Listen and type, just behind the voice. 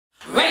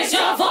Raise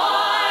your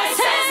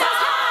voices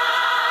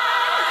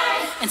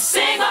high and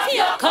sing of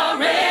your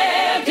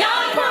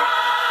Caribbean pride.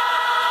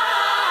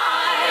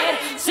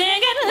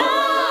 Sing it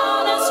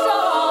loud and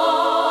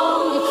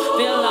strong.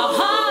 Feel our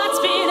hearts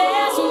beat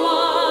as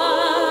one.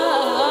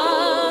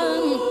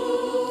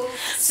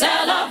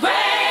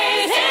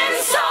 Celebrate in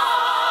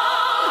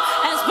song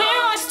as we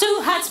rush to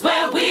heights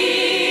where we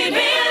belong.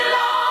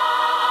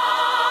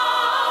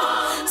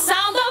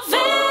 Sound the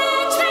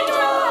victory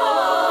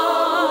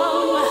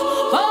drum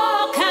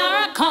for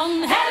Caricom.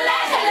 Hele,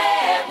 hele,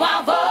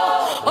 wavo.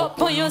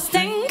 Open your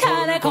sting,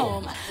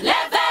 Caricom.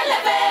 Leve,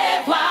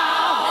 leve,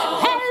 wow.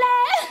 Hele,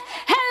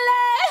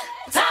 hele.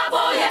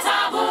 Tabu, ya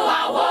tabu,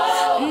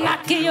 wow.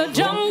 Knock your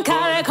drum,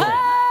 Caricom.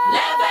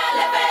 Leve,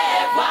 leve,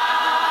 wow.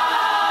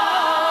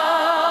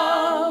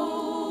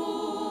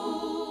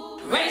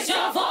 Raise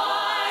your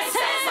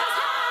voices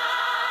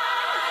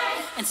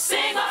high and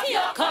sing of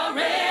your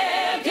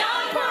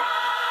Caribbean pride.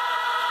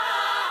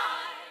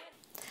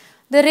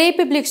 De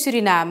Republiek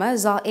Suriname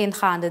zal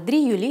ingaande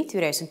 3 juli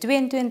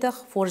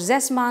 2022 voor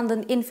 6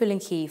 maanden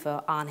invulling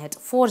geven aan het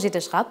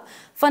voorzitterschap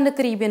van de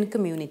Caribbean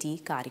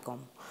Community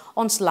Caricom.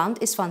 Ons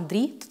land is van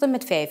 3 tot en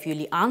met 5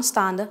 juli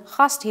aanstaande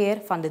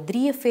gastheer van de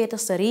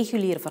 43e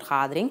reguliere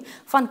vergadering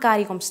van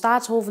Caricom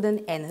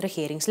staatshoofden en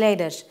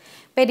regeringsleiders.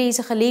 Bij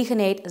deze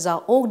gelegenheid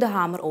zal ook de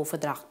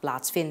hameroverdracht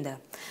plaatsvinden.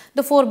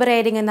 De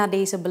voorbereidingen naar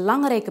deze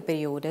belangrijke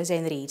periode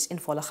zijn reeds in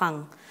volle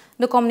gang.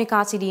 De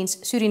Communicatie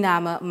Dienst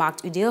Suriname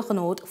maakt u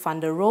deelgenoot van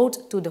de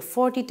Road to the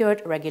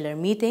 43rd Regular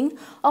Meeting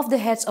of the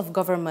Heads of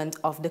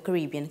Government of the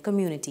Caribbean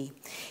Community.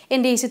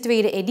 In deze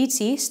tweede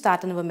editie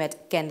starten we met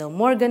Kendall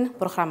Morgan,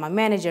 programma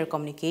manager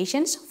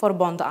Communications,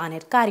 verbonden aan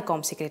het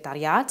Caricom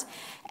secretariaat,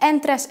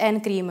 en Tres N.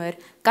 Creamer,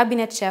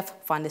 kabinetchef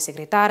van de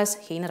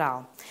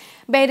secretaris-generaal.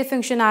 Beide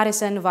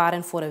functionarissen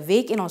waren voor een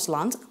week in ons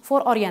land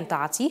voor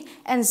oriëntatie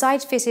en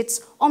site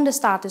visits om de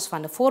status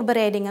van de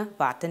voorbereidingen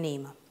waar te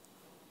nemen.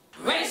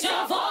 Raise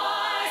your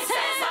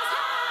voices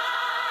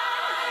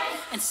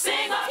high and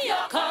sing of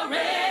your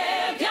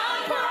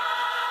Caribbean pride.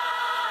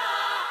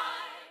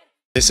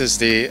 This is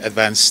the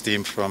advanced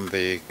team from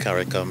the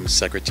CARICOM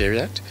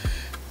Secretariat,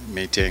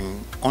 meeting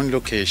on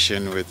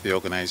location with the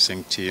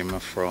organizing team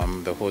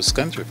from the host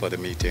country for the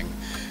meeting,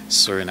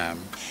 Suriname.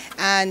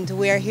 And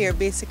we're here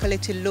basically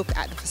to look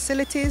at the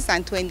facilities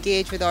and to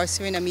engage with our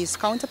Surinamese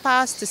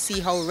counterparts to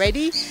see how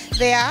ready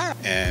they are.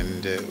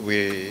 And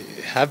we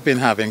have been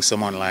having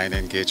some online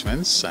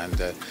engagements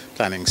and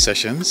planning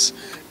sessions,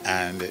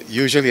 and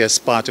usually as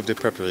part of the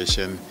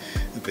preparation,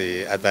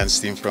 the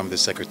advanced team from the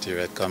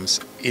Secretariat comes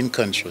in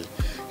country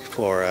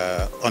for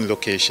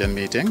on-location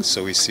meetings.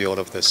 So we see all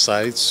of the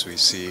sites, we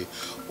see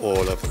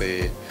all of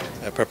the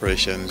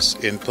preparations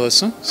in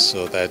person,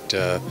 so that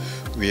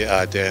we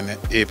are then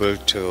able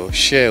to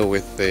share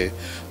with the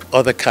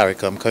other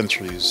CARICOM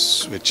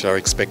countries which are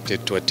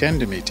expected to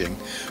attend the meeting.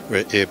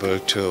 We're able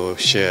to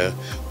share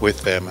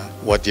with them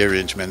what the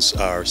arrangements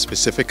are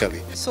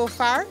specifically. So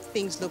far,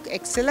 things look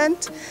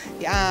excellent.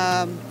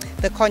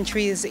 The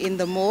country is in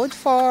the mode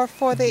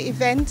for the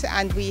event,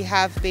 and we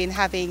have been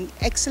having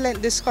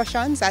excellent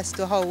discussions as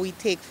to how we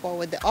take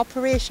forward the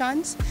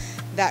operations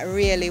that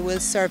really will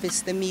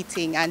service the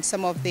meeting, and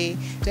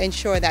to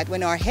ensure that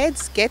when our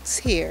heads gets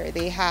here,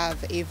 they have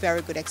a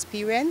very good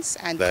experience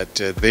and that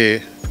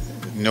they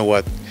know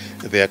what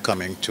they are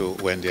coming to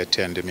when they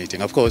attend the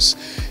meeting. Of course,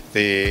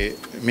 the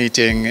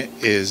meeting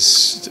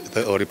is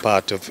the early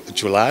part of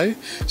July,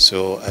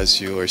 so as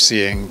you are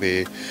seeing,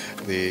 the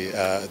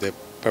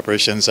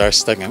preparations are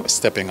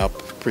stepping up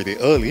pretty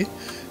early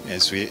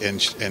as we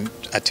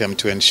attempt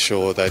to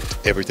ensure that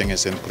everything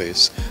is in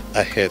place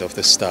ahead of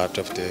the start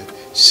of the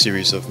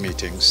series of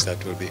meetings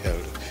that will be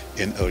held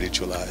in early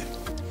July.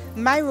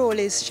 My role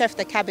is Chef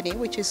de Cabinet,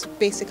 which is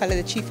basically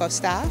the Chief of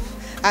Staff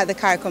at the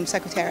CARICOM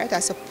Secretariat.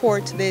 I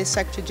support the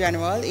Secretary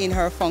General in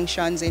her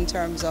functions in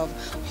terms of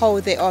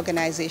how the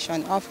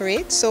organization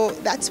operates. So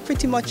that's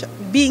pretty much,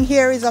 being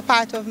here is a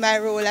part of my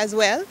role as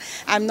well.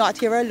 I'm not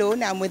here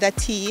alone, I'm with a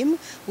team.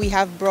 We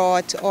have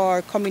brought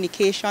our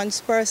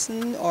communications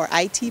person, or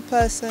IT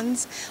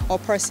persons, or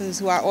persons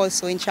who are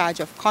also in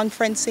charge of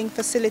conferencing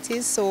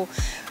facilities. So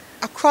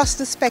across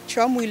the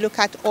spectrum, we look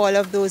at all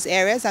of those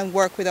areas and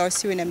work with our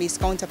Surinamese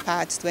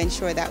counterparts to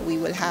ensure that we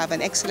will have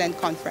an excellent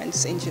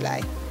conference in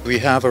July. We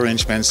have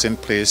arrangements in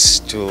place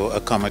to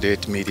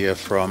accommodate media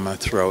from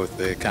throughout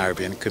the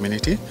Caribbean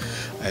community.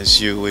 As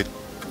you would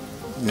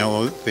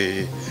know,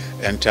 the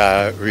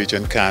entire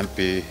region can't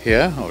be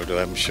here, although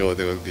I'm sure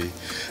they will be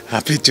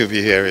happy to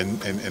be here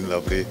in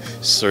lovely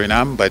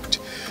Suriname. But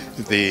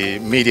the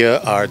media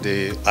are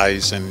the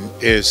eyes and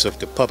ears of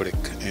the public,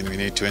 and we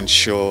need to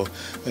ensure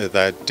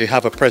that they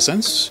have a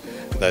presence,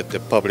 that the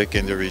public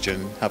in the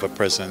region have a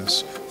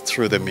presence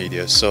through the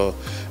media. So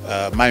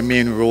my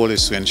main role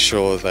is to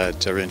ensure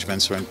that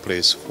arrangements are in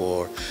place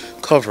for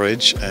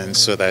coverage, and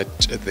so that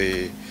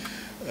the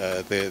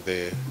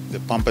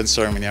pomp and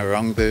ceremony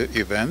around the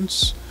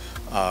events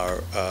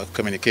are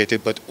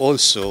communicated, but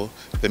also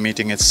the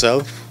meeting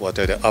itself, what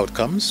are the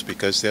outcomes,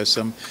 because there are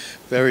some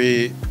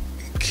very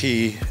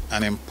key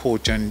and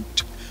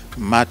important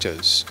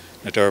matters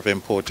that are of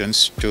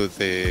importance to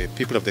the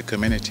people of the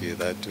community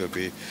that will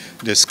be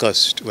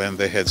discussed when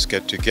the heads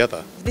get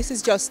together. This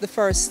is just the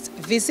first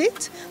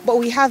visit, but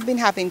we have been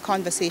having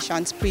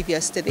conversations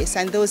previous to this,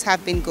 and those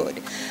have been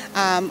good.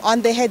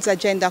 On the heads'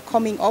 agenda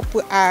coming up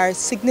are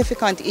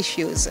significant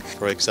issues.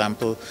 For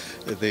example,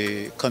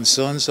 the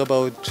concerns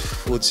about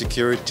food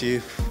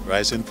security,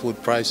 rising food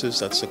prices,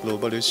 that's a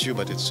global issue,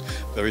 but it's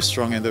very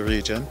strong in the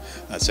region.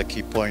 That's a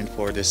key point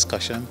for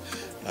discussion.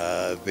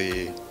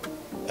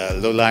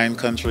 Low-lying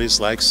countries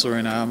like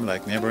Suriname,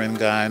 like neighboring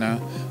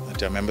Guyana,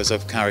 and our members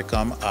of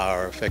CARICOM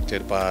are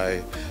affected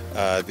by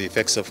the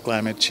effects of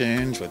climate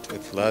change with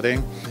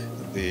flooding.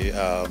 The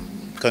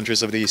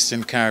countries of the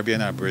Eastern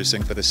Caribbean are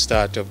bracing for the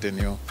start of the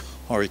new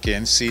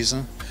hurricane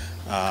season,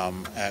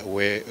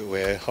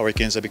 where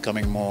hurricanes are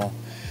becoming more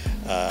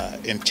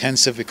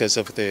intensive because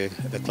of the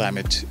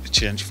climate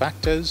change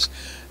factors.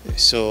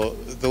 So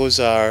those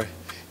are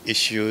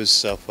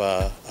issues of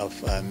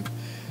an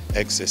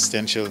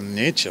existential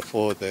nature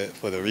for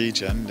the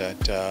region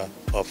that are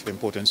of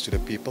importance to the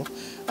people,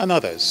 and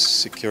others,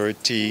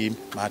 security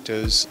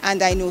matters.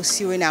 And I know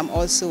Suriname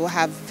also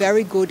have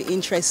very good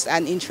interest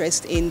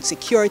in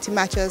security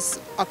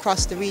matters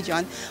across the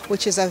region,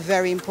 which is a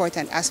very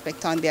important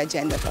aspect on the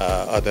agenda.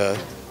 Other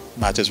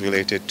matters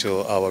related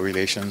to our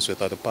relations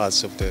with other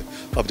parts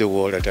of the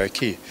world that are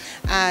key.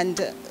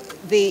 And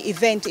the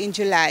event in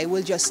July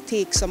will just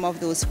take some of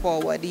those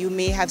forward. You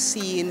may have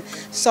seen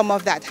some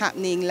of that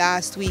happening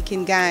last week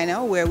in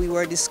Guyana, where we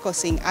were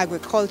discussing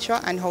agriculture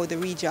and how the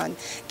region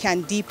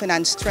can deepen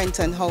and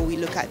strengthen how we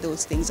look at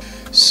those things.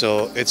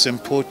 So it's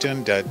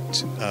important that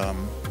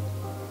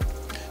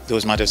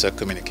those matters are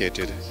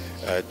communicated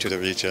to the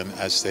region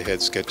as the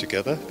heads get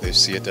together. They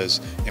see it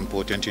as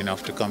important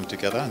enough to come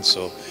together, and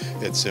so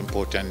it's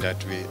important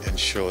that we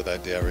ensure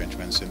that there are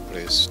arrangements in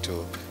place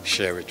to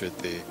share it with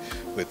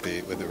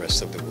the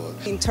rest of the world.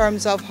 In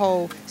terms of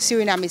how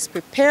Suriname is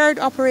prepared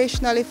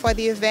operationally for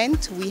the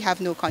event, we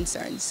have no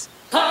concerns.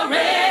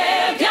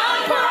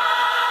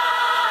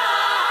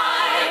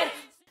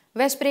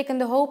 Wij spreken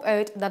de hoop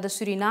uit dat de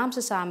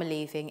Surinaamse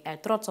samenleving er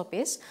trots op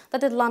is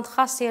dat het land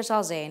gastheer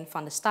zal zijn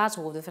van de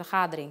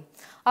staatshoofdenvergadering.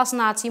 Als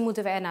natie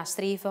moeten we ernaar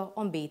streven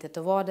om beter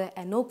te worden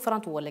en ook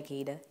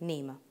verantwoordelijkheden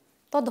nemen.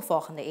 Tot de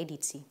volgende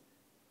editie.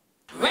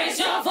 Raise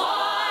your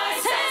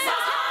voices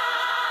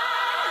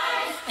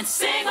high and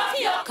sing of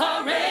your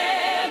courage.